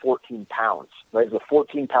weighed like 14 pounds. Right? It was a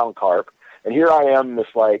 14-pound carp, and here I am, this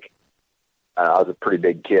like, I was a pretty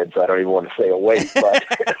big kid, so I don't even want to say a weight, but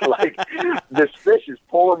like this fish is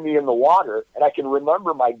pulling me in the water, and I can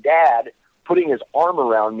remember my dad putting his arm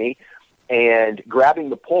around me and grabbing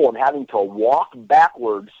the pole and having to walk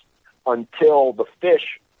backwards until the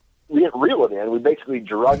fish, we didn't reel it in. We basically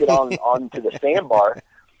drug it onto the sandbar,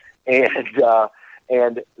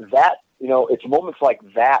 and that, it's moments like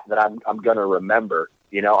that I'm going to remember.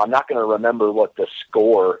 I'm not going to remember what the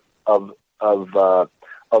score of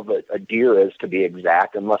a deer is, to be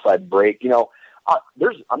exact, unless I break.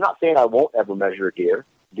 I'm not saying I won't ever measure a deer,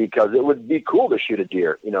 because it would be cool to shoot a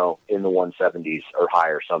deer, in the 170s or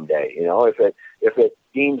higher someday. If it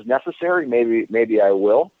deems necessary, maybe I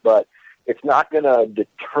will, but it's not going to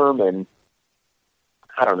determine.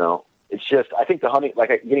 I don't know. It's just, I think the hunting, like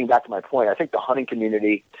getting back to my point, I think the hunting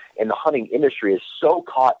community and the hunting industry is so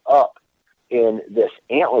caught up in this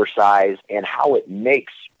antler size and how it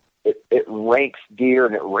makes it ranks deer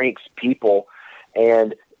and it ranks people.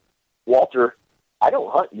 And Walter, I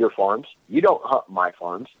don't hunt your farms. You don't hunt my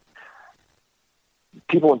farms.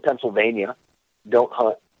 People in Pennsylvania don't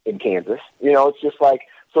hunt in Kansas. It's just like,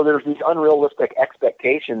 so there's these unrealistic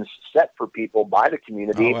expectations set for people by the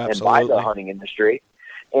community and by the hunting industry.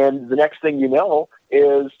 And the next thing you know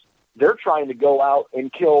is they're trying to go out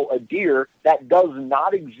and kill a deer that does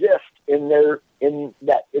not exist in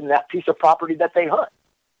that piece of property that they hunt.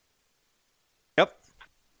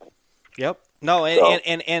 Yep. No,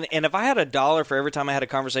 and if I had $1 for every time I had a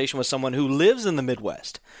conversation with someone who lives in the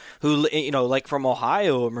Midwest, who, like from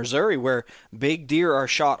Ohio or Missouri, where big deer are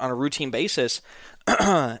shot on a routine basis,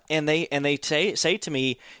 and they say to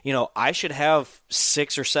me, I should have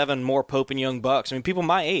 6 or 7 more Pope and Young bucks. I mean, people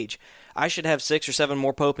my age, I should have 6 or 7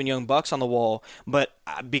 more Pope and Young bucks on the wall, but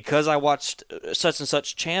because I watched such and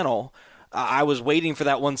such channel, I was waiting for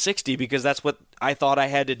that 160 because that's what I thought I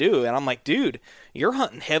had to do. And I'm like, dude, you're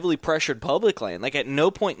hunting heavily pressured public land. Like, at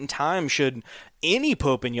no point in time should any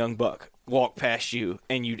Pope and Young buck walk past you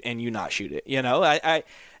and you not shoot it.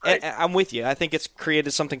 I'm with you. I think it's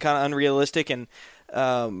created something kind of unrealistic, and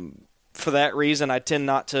for that reason, I tend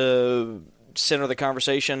not to center the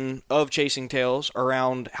conversation of Chasing Tales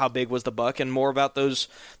around how big was the buck, and more about those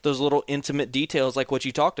little intimate details like what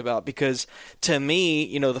you talked about. Because to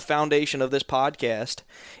me, the foundation of this podcast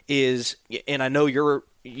is, and I know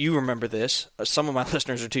you remember this, some of my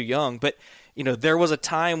listeners are too young, but there was a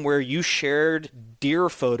time where you shared deer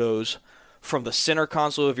photos from the center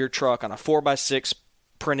console of your truck on a 4x6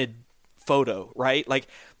 printed photo, right? Like,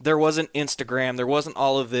 there wasn't Instagram, there wasn't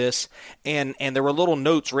all of this, and there were little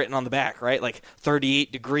notes written on the back, right? Like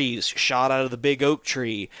 38 degrees, shot out of the big oak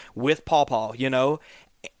tree with pawpaw,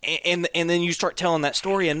 and then you start telling that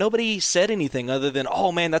story, and nobody said anything other than,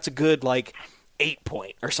 oh man, that's a good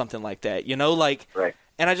 8-point or something like that, Right.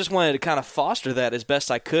 And I just wanted to kind of foster that as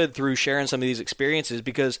best I could through sharing some of these experiences,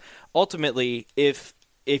 because ultimately, if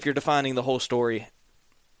you're defining the whole story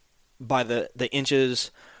by the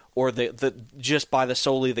inches, or the just by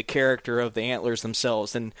solely the character of the antlers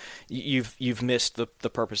themselves, then you've missed the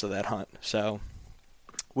purpose of that hunt. So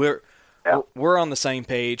we're on the same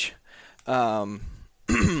page. But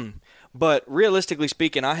realistically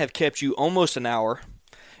speaking, I have kept you almost an hour,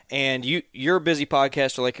 and you're a busy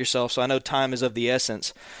podcaster like yourself, so I know time is of the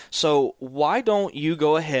essence. So why don't you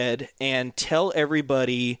go ahead and tell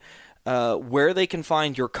everybody where they can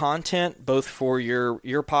find your content, both for your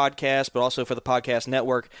podcast, but also for the podcast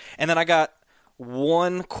network. And then I got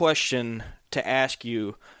one question to ask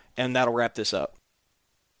you, and that'll wrap this up.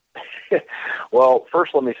 Well,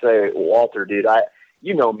 first let me say, Walter, dude,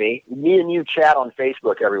 you know me and you chat on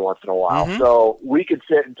Facebook every once in a while. Mm-hmm. So we could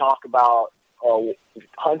sit and talk about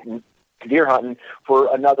deer hunting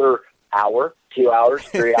for another hour, 2 hours,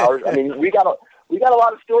 3 hours. I mean, we got a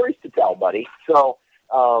lot of stories to tell, buddy. So,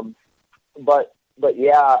 but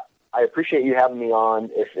yeah, I appreciate you having me on.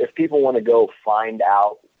 If people want to go find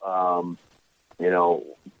out,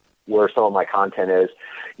 where some of my content is,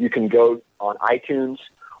 you can go on iTunes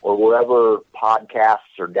or wherever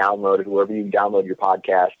podcasts are downloaded, wherever you download your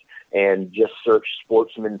podcast, and just search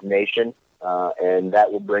Sportsman's Nation. And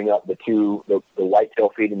that will bring up the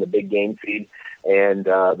whitetail feed and the big game feed. And,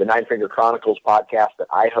 the Nine Finger Chronicles podcast that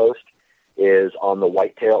I host is on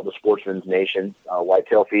the Sportsman's Nation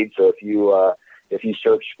whitetail feed. So if you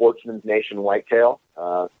search Sportsman's Nation whitetail,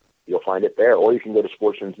 you'll find it there, or you can go to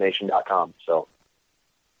sportsmansnation.com. So,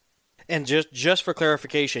 and just for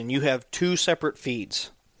clarification, you have 2 separate feeds,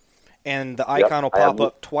 and the icon will pop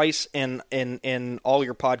up twice in all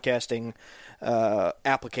your podcasting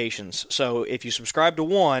applications. So if you subscribe to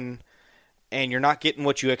one and you're not getting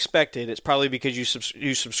what you expected, it's probably because you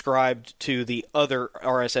subscribed to the other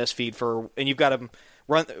RSS feed and you've got them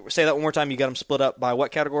say that one more time. You got them split up by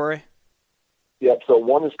what category? Yep. So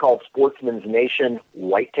one is called Sportsman's Nation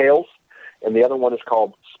Whitetails, and the other one is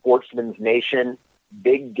called Sportsman's Nation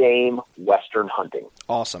Big Game Western Hunting.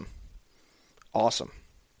 Awesome.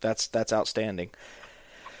 That's outstanding.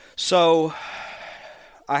 So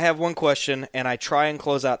I have one question, and I try and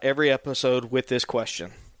close out every episode with this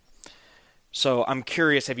question. So I'm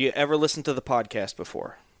curious, have you ever listened to the podcast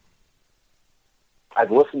before? I've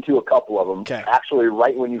listened to a couple of them, Okay. actually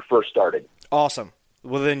right when you first started. Awesome.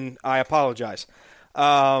 Well, then I apologize.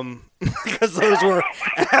 Because those were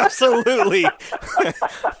absolutely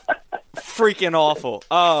freaking awful.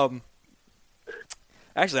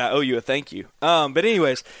 Actually, I owe you a thank you. But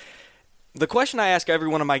anyways, the question I ask every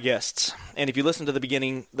one of my guests, and if you listen to the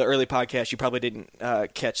beginning, the early podcast, you probably didn't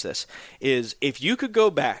catch this, is if you could go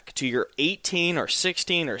back to your 18 or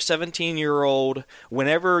 16 or 17-year-old,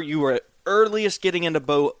 whenever you were earliest getting into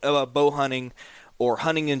bow hunting or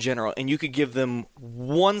hunting in general, and you could give them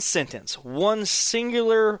one sentence, one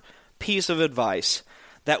singular piece of advice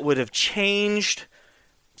that would have changed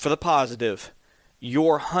for the positive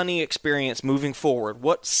your hunting experience moving forward,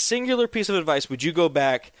 what singular piece of advice would you go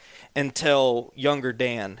back and tell younger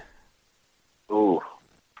Dan? Ooh.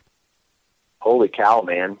 Holy cow,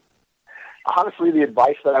 man. Honestly, the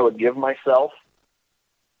advice that I would give myself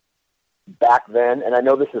back then, and I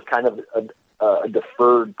know this is kind of a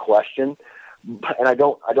deferred question, and I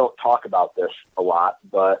don't talk about this a lot,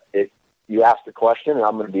 but you asked the question, and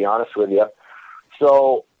I'm going to be honest with you.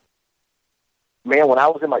 So, man, when I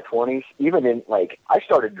was in my 20s, I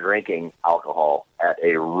started drinking alcohol at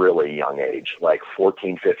a really young age, like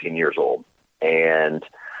 14, 15 years old. And,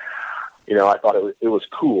 I thought it was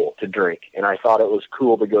cool to drink, and I thought it was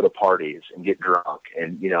cool to go to parties and get drunk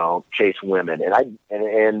and, chase women. And I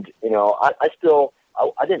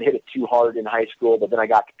didn't hit it too hard in high school, but then I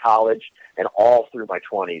got to college and all through my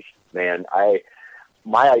 20s, man,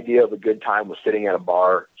 my idea of a good time was sitting at a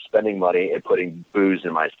bar, spending money, and putting booze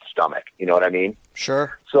in my stomach. You know what I mean?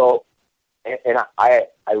 Sure. So, and I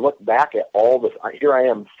look back at all this. Here I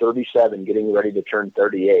am, 37, getting ready to turn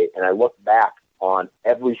 38, and I look back on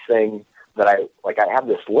everything that I have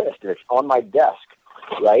this list, and it's on my desk,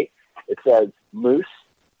 right? It says moose,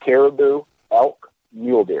 caribou, elk,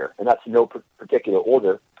 mule deer, and that's no particular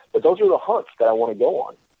order, but those are the hunts that I want to go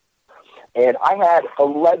on. And I had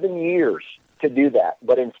 11 years to do that,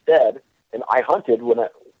 but instead, and I hunted through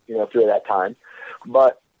that time,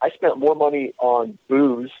 but I spent more money on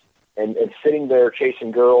booze and sitting there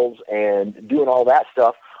chasing girls and doing all that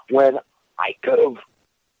stuff when I could have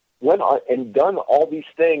went on and done all these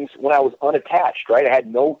things when I was unattached, right? I had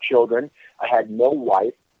no children. I had no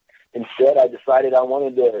wife. Instead, I decided I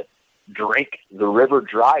wanted to drink the river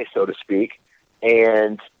dry, so to speak,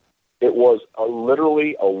 and it was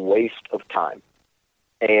literally a waste of time.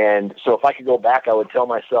 And so if I could go back, I would tell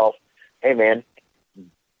myself, hey, man,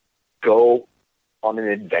 go on an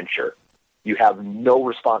adventure. You have no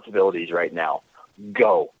responsibilities right now.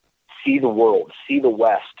 Go. See the world. See the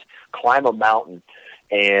West. Climb a mountain.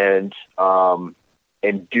 And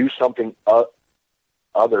do something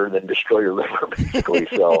other than destroy your liver, basically.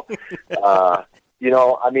 So,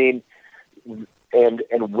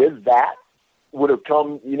 and with that would have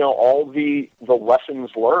come, all the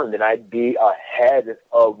lessons learned, and I'd be ahead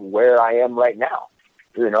of where I am right now,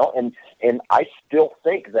 and I still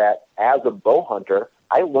think that as a bow hunter,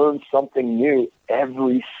 I learn something new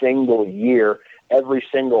every single year, every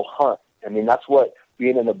single hunt. I mean, that's what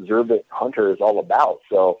being an observant hunter is all about.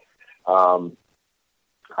 So,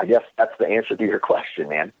 I guess that's the answer to your question,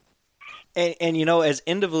 man. And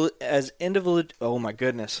oh my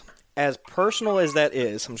goodness, as personal as that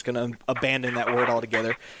is, I'm just going to abandon that word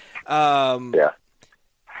altogether. Yeah.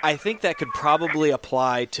 I think that could probably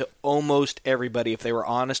apply to almost everybody if they were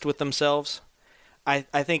honest with themselves. I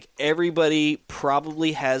think everybody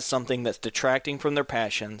probably has something that's detracting from their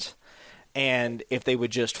passions, and if they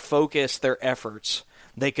would just focus their efforts,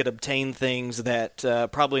 they could obtain things that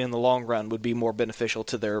probably in the long run would be more beneficial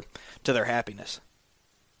to their happiness.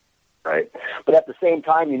 Right. But at the same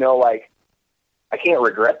time, I can't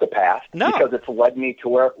regret the past because it's led me to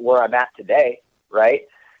where I'm at today, right?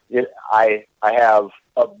 I have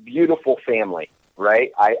a beautiful family,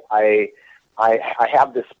 right? I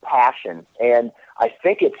have this passion, and I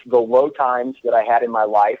think it's the low times that I had in my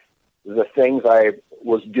life, the things I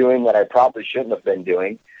was doing that I probably shouldn't have been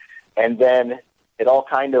doing, and then it all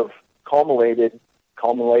kind of culminated,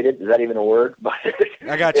 is that even a word? But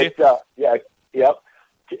I got you.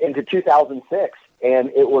 Into 2006. And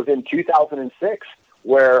it was in 2006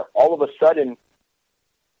 where all of a sudden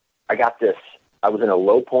I was in a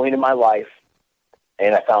low point in my life,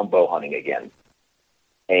 and I found bow hunting again.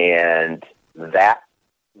 And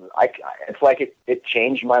it's like it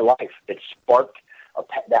changed my life. It sparked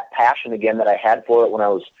that passion again that I had for it when I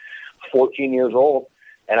was 14 years old.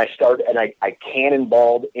 And I started, and I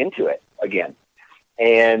cannonballed into it again.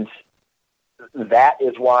 And that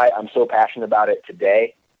is why I'm so passionate about it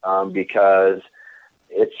today. because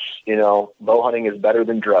it's, bow hunting is better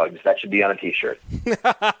than drugs. That should be on a T-shirt.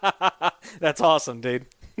 That's awesome, dude.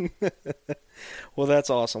 Well, that's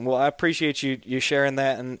awesome. Well, I appreciate you sharing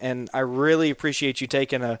that, and I really appreciate you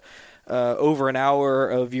taking over an hour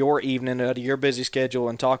of your evening out of your busy schedule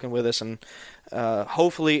and talking with us. And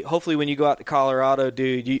hopefully when you go out to Colorado,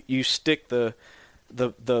 dude, you stick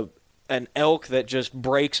an elk that just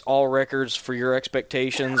breaks all records for your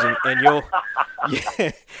expectations, and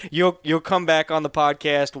you'll come back on the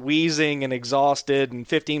podcast wheezing and exhausted and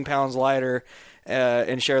 15 pounds lighter,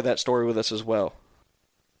 and share that story with us as well.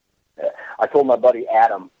 I told my buddy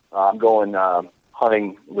Adam, I'm going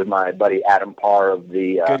hunting with my buddy Adam Parr of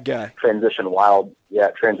the Good guy. Transition Wild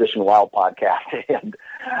podcast, and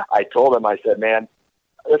I told him, I said, man,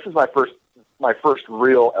 this is my first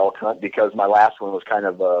real elk hunt, because my last one was kind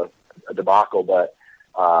of a debacle, but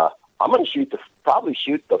I'm going to probably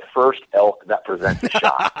shoot the first elk that presents a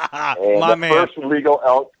shot. And first legal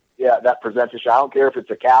elk, that presents a shot. I don't care if it's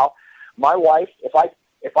a cow. My wife, if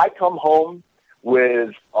I come home with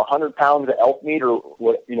 100 pounds of elk meat, or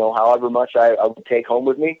what, however much I would take home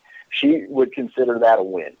with me, she would consider that a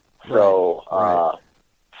win. So, right.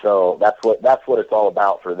 So that's what it's all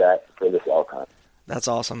about for this elk hunt. That's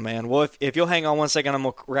awesome, man. Well, if you'll hang on one second, I'm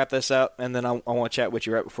going to wrap this up, and then I want to chat with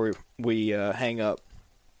you right before we hang up.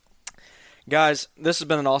 Guys, this has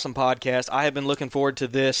been an awesome podcast. I have been looking forward to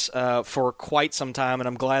this for quite some time, and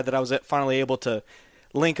I'm glad that I was finally able to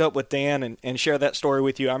link up with Dan and share that story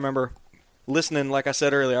with you. I remember listening, like I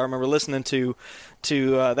said earlier,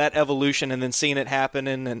 to that evolution and then seeing it happen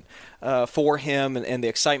and for him and the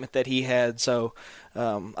excitement that he had. So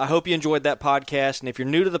I hope you enjoyed that podcast. And if you're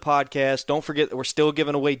new to the podcast, don't forget that we're still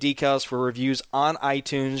giving away decals for reviews on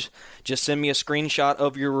iTunes. Just send me a screenshot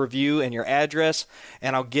of your review and your address,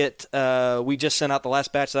 and I'll get we just sent out the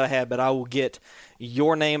last batch that I had, but I will get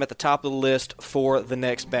your name at the top of the list for the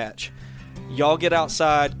next batch. Y'all get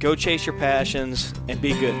outside, go chase your passions, and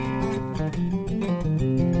be good.